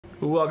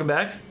Welcome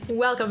back.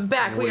 Welcome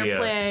back. We are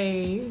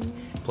playing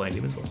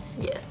Demon Souls.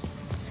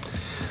 Yes.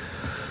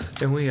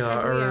 And we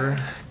are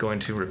going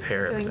to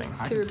repair everything.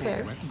 To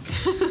repair.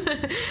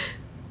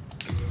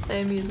 I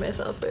amused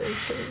myself for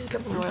a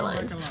couple more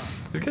lines.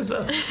 It's good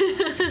stuff.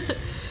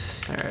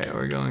 Alright,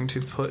 we're going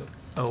to put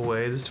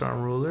away the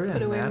Storm Ruler and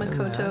Put away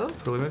Makoto.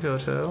 Put away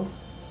Makoto.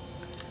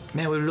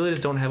 Man, we really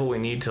just don't have what we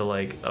need to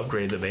like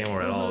upgrade the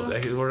Baymore at all.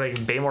 Like, we're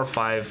like Baymore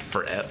 5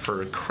 for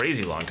a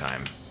crazy long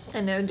time. I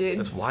know, dude.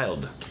 That's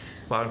wild.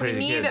 Wild and crazy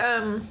we need,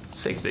 kids.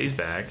 Let's take these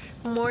back.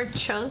 More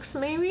chunks,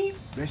 maybe?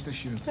 Best of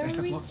luck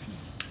to you.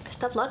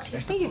 Best of luck to you.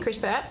 Thank you, Chris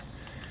Pratt.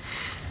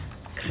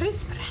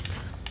 Chris Pratt.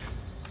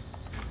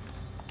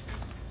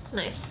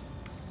 Nice.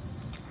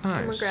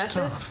 Nice. More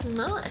grasses? Stuff.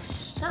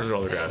 Nice. Those are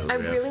all the grasses. I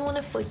really want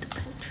to fight the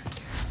country.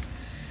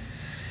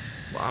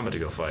 Well, I'm about to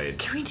go fight.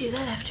 Can we do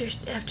that after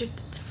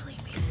it's flea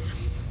beast?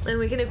 And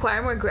we can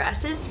acquire more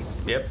grasses?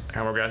 Yep.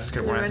 How more grasses?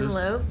 Get more Run grasses?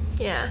 low?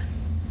 Yeah.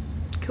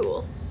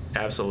 Cool.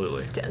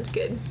 Absolutely. Sounds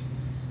good.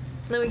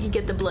 Then we can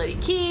get the bloody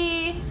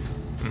key.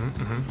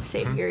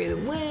 Save Gary the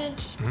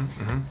Witch.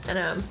 I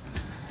know I'm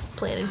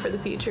planning for the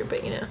future,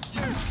 but you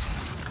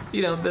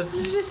know. That's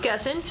Just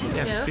discussing.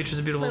 yeah. You know, Future's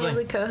a beautiful my thing.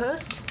 lovely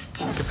co-host.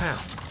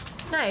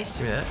 Kapow. Nice.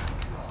 Give me that.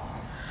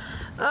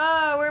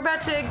 Oh, we're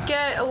about to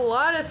get a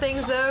lot of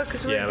things though,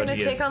 because we're gonna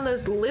take on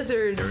those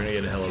lizards. We're gonna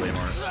get a hell of a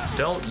more.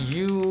 Don't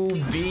you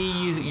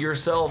be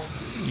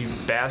yourself, you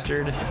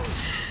bastard.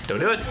 Don't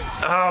do it.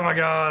 Oh my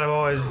god, I'm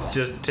always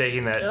just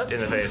taking that in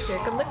the face. Here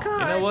come the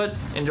cards. You know what?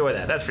 Enjoy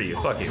that. That's for you.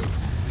 Fuck you.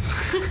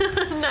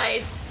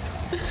 Nice.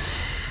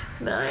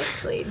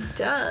 Nicely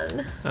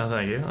done. Oh,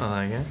 thank you. Oh,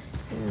 thank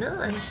you.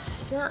 Nice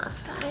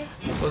stuff, eh?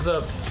 What's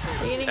up?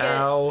 You're gonna get...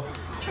 Ow.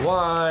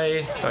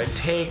 Why do I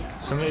take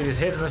so many of these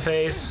hits in the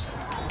face?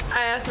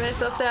 I ask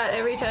myself that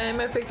every time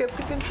I pick up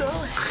the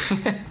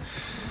controller.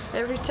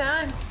 Every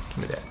time. Give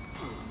me that.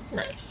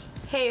 Nice.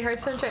 Hey,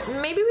 Hearthstone track.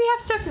 Maybe we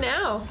have stuff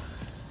now.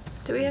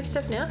 Do we have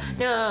stuff now?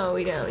 No,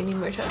 we don't. We need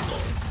more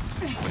chunks.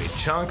 We need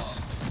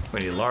chunks.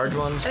 We need large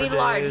ones. I mean,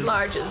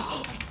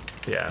 larges.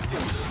 Yeah.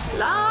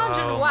 Large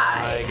and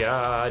wide. Oh my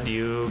god,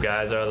 you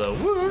guys are the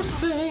worst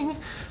thing.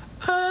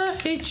 I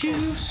hate you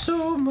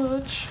so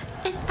much.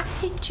 And I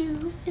hate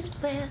you as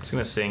well. I'm just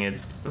gonna sing it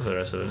for the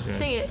rest of it.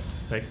 Sing it.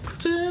 Like,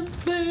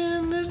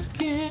 playing this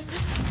game.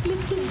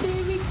 Looking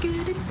very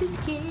good at this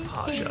game.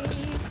 Oh,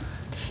 shucks.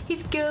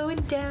 He's going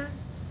down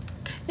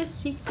a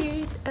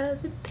secret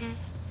of the past.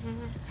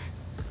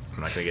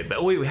 I'm not gonna get that.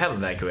 Oh, wait, we have a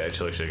vacuum. I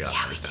actually should have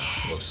gotten Yeah, we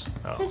did. Whoops.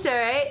 Oh. That's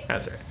alright.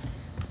 That's alright.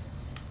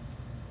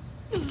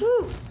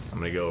 Woo. I'm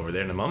gonna go over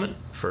there in a moment.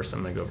 First,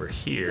 I'm gonna go over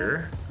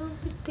here.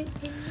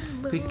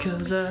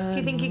 Because I Do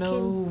you think you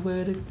know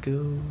where to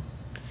go.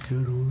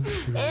 Good old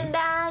shit. And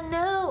I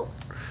know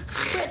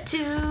where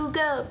to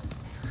go.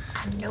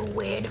 I know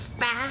where to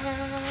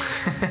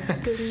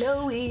find good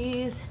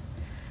Lois.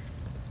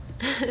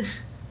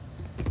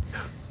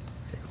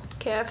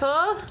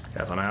 Careful.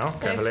 Careful now.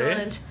 Carefully.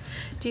 Excellent.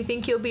 Do you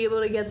think you'll be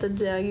able to get the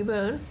doggy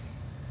bone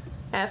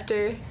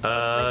after?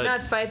 Like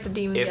not fight the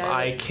demon If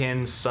guy. I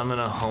can summon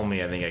a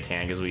homie, I think I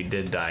can, because we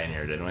did die in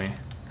here, didn't we?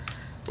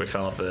 We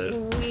fell off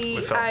the.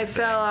 I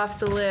fell off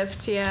the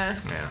lift. Yeah.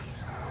 Yeah.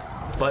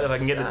 But if I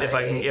can get it,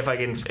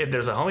 if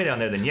there's a homie down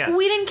there, then yes.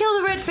 We didn't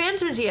kill the red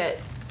phantoms yet.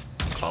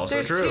 Also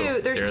There's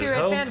true. There's two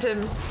red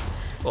phantoms.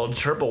 Well,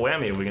 triple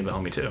whammy if we get the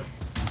homie too.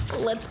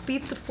 Let's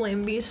beat the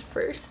flame beast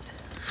first.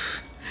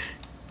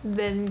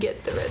 Then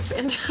get the red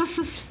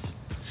phantoms.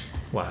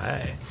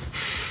 Why?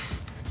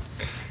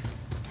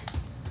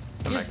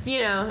 Just,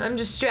 I'm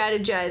just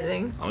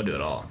strategizing. I'm gonna do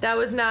it all. That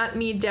was not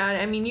me down.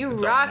 I mean, you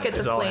It's rock all, at the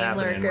it's all flame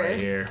happening lurker. right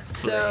here.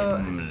 So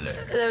Flame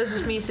lurker. that was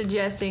just me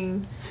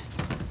suggesting.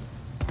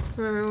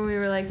 Remember when we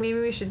were like, maybe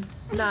we should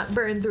not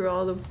burn through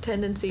all the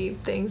tendency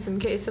things in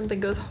case something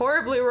goes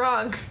horribly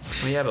wrong.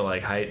 Yeah, but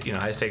like high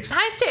stakes.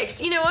 High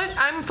stakes. You know what?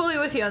 I'm fully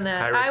with you on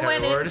that. High risk, I high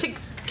went reward. in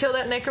to kill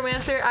that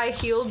necromancer. I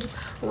healed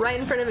right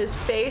in front of his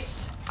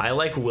face. I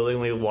like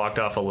willingly walked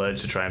off a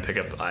ledge to try and pick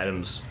up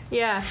items.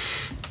 Yeah.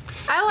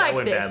 I like That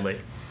went this. badly.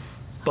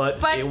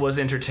 But it was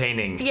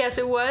entertaining. Yes,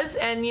 it was,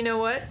 and you know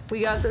what? We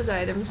got those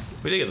items.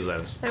 We did get those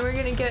items. And we're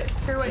gonna get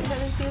her white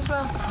tendency as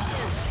well.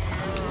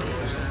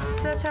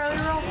 So that's how we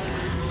roll.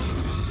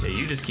 Yeah,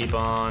 you just keep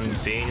on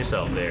being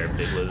yourself there,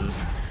 Big Liz.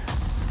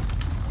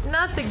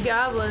 Not the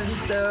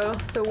goblins, though.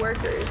 The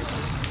workers.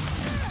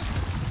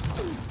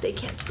 They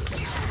can't do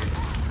this.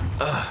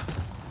 Ugh.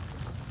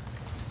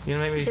 You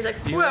gonna make me, He's like,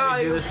 you "Where gonna are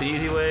make me do you?" this the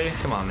easy way?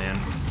 Come on, man.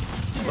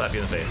 Slap you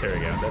in the face. There we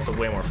go. That's a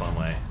way more fun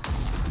way.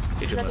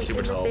 Get you on a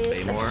super tall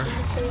Baymore.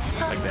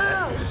 Like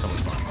that. It's so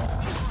much fun.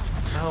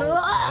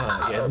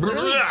 Oh, yeah.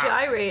 Literally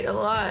gyrate a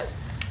lot.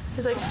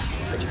 He's like,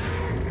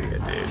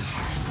 Good dude.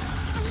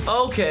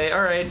 Okay,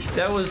 alright.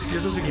 You're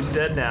supposed to be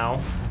dead now,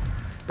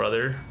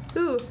 brother.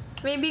 ooh,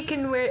 maybe you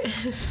can wear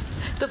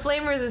the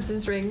flame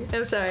resistance ring.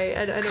 I'm sorry,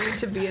 I don't mean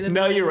to be an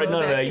No, you're right. No,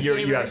 backseat you're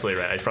gamer.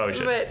 absolutely right. I probably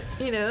should. But,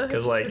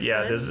 Because, like,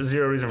 yeah, there's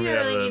zero reason for you me to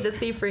don't have really need the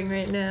thief ring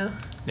right now.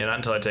 Yeah, not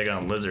until I take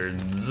on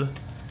lizards.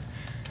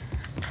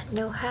 I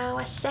know how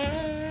I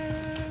sound.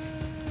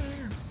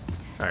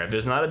 All right, if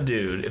there's not a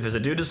dude, if there's a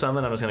dude to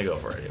summon, I'm just gonna go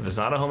for it. If there's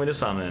not a homie to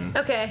summon,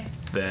 okay,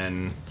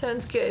 then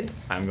sounds good.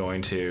 I'm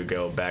going to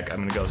go back. I'm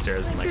gonna go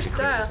upstairs and like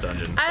clear this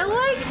dungeon. I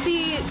like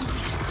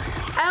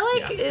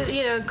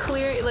you know,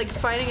 clear, like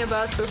fighting a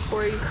boss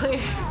before you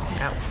clear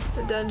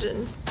the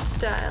dungeon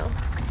style.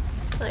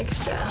 I like your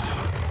style.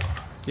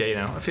 Yeah, you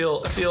know, I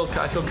feel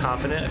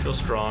confident. I feel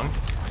strong.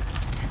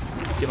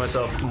 Give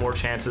myself more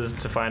chances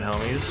to find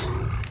homies.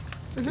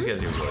 You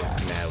guys do really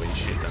madly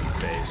shit them in the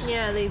face.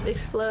 Yeah, they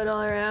explode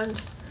all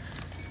around.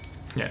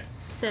 Yeah.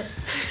 Yeah.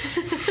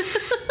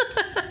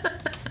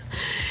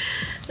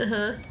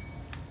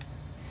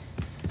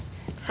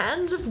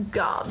 Hands of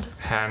God.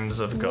 Hands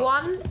of God.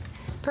 1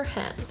 per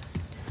hand.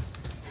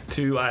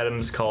 2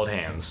 items called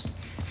hands.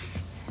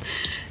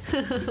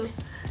 The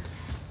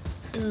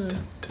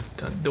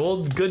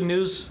old good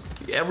news,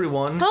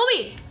 everyone.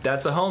 Homie!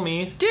 That's a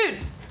homie. Dude!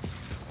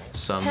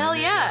 Hell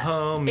yeah.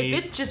 Homie. If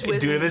it's just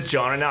Wizard. Dude, if it's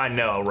John right now, I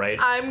know, right?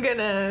 I'm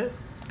gonna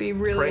be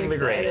really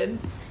excited.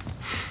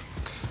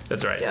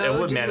 That's right. Yo, It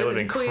would have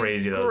been please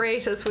crazy though.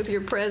 Grace us with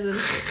your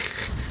presence.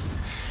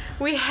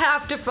 We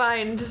have to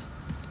find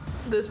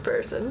this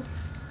person.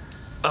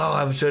 Oh,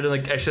 I should have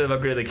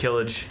upgraded the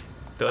killage.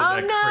 That would have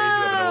been a crazy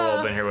weapon to roll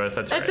up in here with.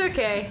 That's right.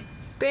 Okay.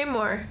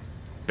 Baymore.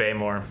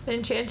 Baymore.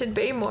 Enchanted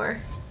Baymore.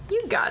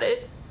 You got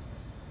it.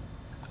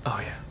 Oh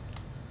yeah.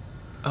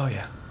 Oh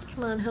yeah.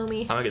 Come on,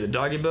 homie. I'm gonna get the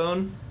doggy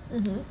bone.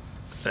 Then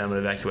I'm gonna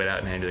evacuate out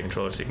and hand you the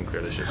controller so you can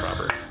clear this shit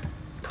proper.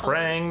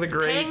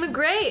 PangtheGreat.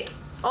 PangtheGreat.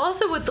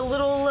 Also with the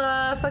little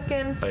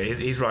fucking. Oh,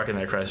 he's rocking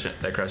that crescent.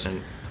 I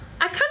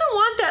kind of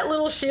want that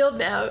little shield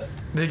now.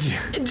 Thank you.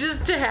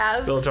 Just to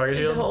have. Little target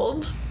shield? To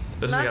hold.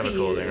 This is kind of a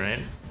cool thing,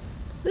 right?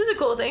 This is a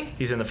cool thing.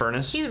 He's in the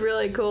furnace. He's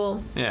really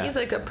cool. Yeah. He's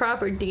like a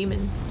proper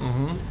demon.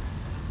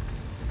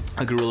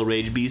 A gorilla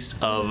rage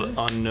beast of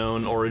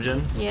unknown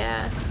origin.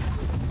 Yeah.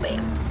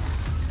 Bam.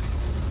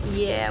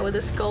 Yeah, with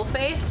a skull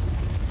face.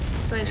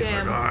 It's my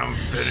jam. Like, I'm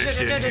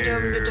finished in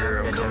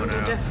here. I'm coming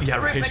out. Yeah,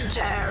 right. Rip and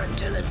tear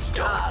until it's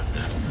done.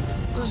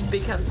 This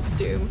becomes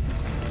Doom.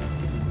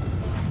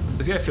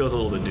 This guy feels a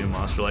little bit Doom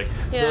monster. Like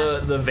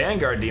the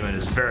Vanguard demon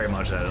is very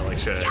much that, like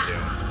straight out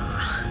Doom.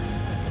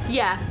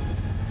 Yeah.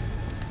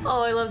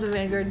 Oh, I love the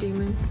Vanguard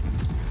demon.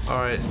 All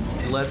right,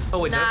 let's. Oh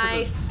wait.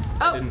 Nice.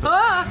 Oh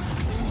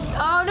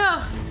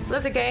no.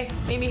 That's okay.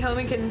 Maybe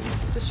Homie can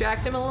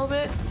distract him a little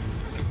bit.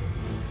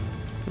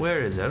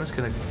 Where is it? I'm just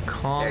gonna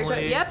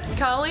calmly. Yep,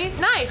 calmly.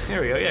 Nice.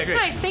 There we go. Yeah, great.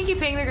 Nice. Thank you,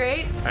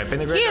 PangtheGreat. All right,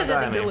 PangtheGreat. He has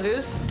nothing to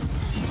lose.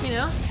 You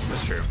know.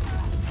 That's true.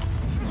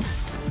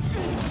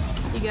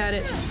 You got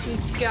it.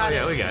 You got it.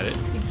 Yeah, we got it.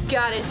 You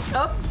got it.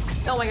 Oh.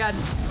 Oh my God.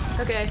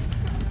 Okay.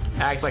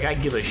 Act like I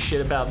give a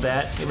shit about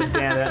that. It was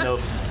damn that no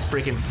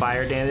freaking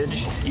fire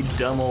damage. You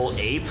dumb old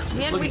ape.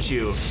 Man, Look at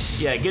you.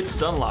 Yeah, get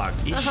stun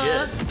locked. Eat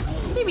shit.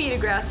 Maybe eat a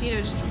grass, you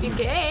know, just in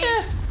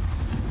case.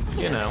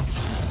 You know.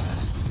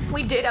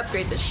 We did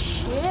upgrade the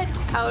shit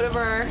out of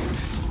our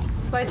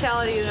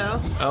vitality, though.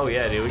 Oh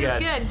yeah, dude. We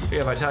got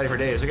vitality for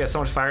days. We got so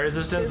much fire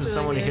resistance and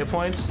so many hit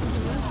points.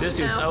 This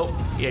dude's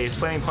he's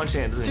flaming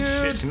punching it. Doesn't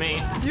shit to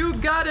me. You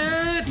got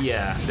it.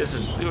 Yeah, this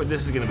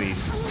is gonna be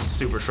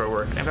super short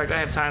work. In fact, I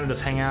have time to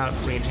just hang out,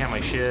 re-enchant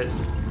my shit,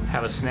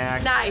 have a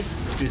snack.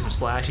 Nice. Do some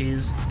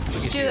slashies.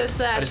 Do the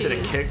slashies. I just did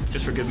a kick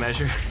just for good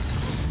measure.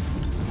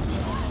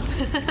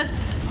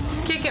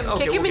 Kick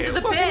him into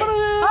the pit.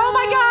 Oh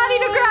my God,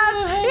 eat a grass.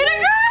 Eat a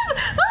grass.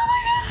 Oh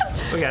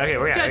my God.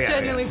 We got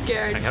genuinely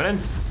scared. I'm coming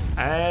in.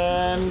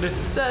 And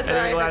so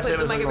sorry if I clipped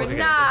the microphone.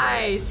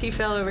 Nice. He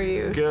fell over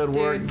you. Good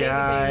work,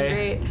 guy.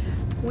 Great.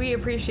 We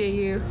appreciate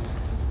you.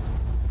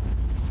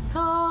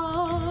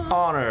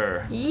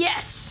 Honor.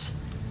 Yes.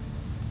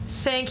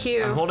 Thank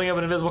you. I'm holding up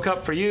an invisible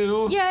cup for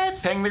you.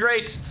 Yes.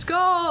 PangtheGreat.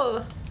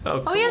 Skull.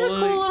 Oh, he has a cool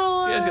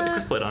little. Yeah, he's got the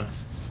crisp blade on.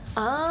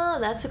 Oh,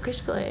 that's a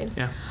crisp blade.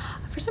 Yeah.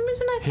 For some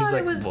reason, I thought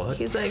it was. What?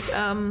 He's like,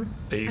 I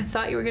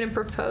thought you were gonna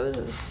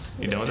propose.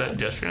 You done with that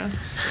gesture now?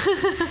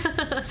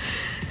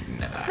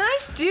 Never.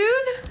 Nice, dude.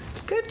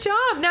 Good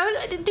job. Now,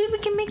 dude, we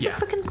can make the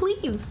fucking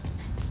cleave.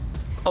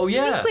 Oh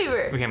yeah.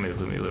 Cleaver. We can make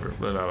the cleaver.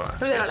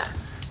 Yes.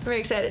 I'm very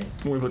excited.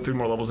 We put 3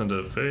 more levels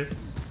into Faith.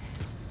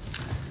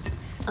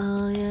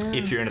 Oh yeah.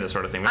 If you're into that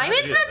sort of thing. I'm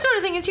into that sort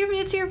of thing. It's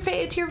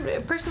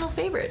your personal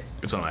favorite.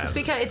 It's one of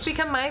my. It's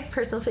become my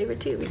personal favorite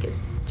too because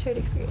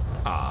PangtheGreat.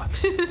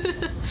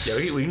 Yeah,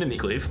 we can do meat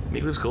cleave.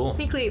 Meat cleave's cool.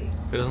 Meat cleave.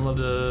 Who doesn't love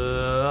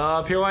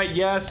to pure white?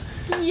 Yes.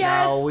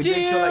 Yes, now, we dude.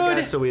 did kill that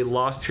guy, so we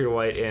lost pure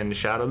white and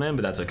Shadow Man,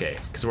 but that's okay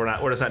because we're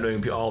just not doing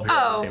all pure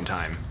white at the same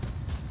time.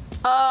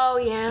 Oh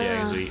yeah.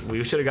 Yeah, because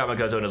we should have got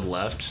Makoto on his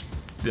left.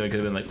 Then it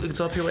could have been like, look, it's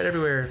all pure white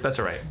everywhere. That's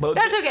all right. But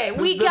that's okay.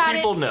 We got it. The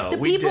people know. The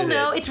people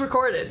know. It's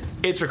recorded.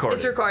 It's recorded.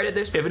 It's recorded.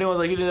 There's. If anyone's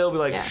like, you know, be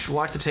like,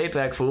 watch the tape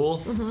back,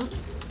 fool.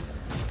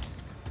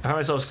 I find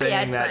myself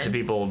saying that to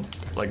people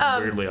like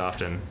weirdly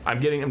often. I'm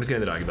just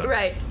getting the doggy bone.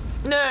 Right.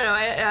 No.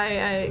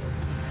 I.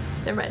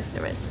 Never mind.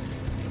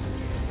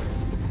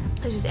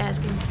 I was just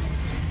asking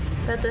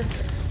about the.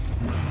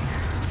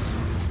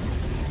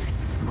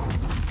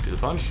 Do the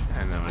punch,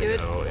 and then I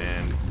go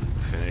and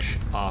finish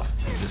off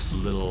this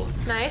little.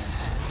 Nice.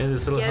 Yeah,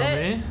 this little Get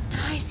homie. it.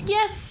 Nice.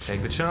 Yes.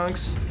 Take the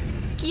chunks.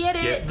 Get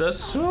it. Get the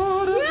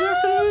sword of Yes.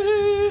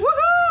 destiny.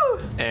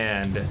 Woohoo!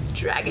 And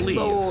Dragon leave.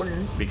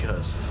 bone.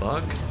 Because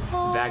fuck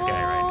that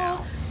guy right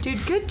now.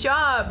 Dude, good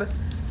job.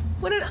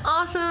 What an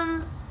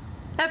awesome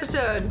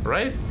episode.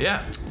 Right?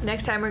 Yeah.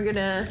 Next time we're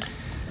gonna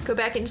go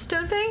back into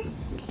Stonefang,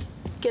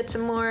 get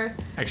some more.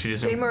 Actually, do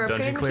some more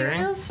dungeon upgrade clearing.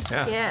 materials.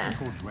 Yeah. Yeah.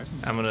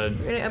 I'm gonna.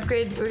 We're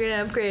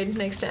gonna upgrade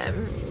next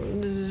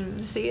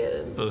time. See ya.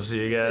 We'll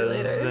see you guys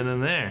later. then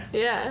and there.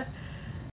 Yeah.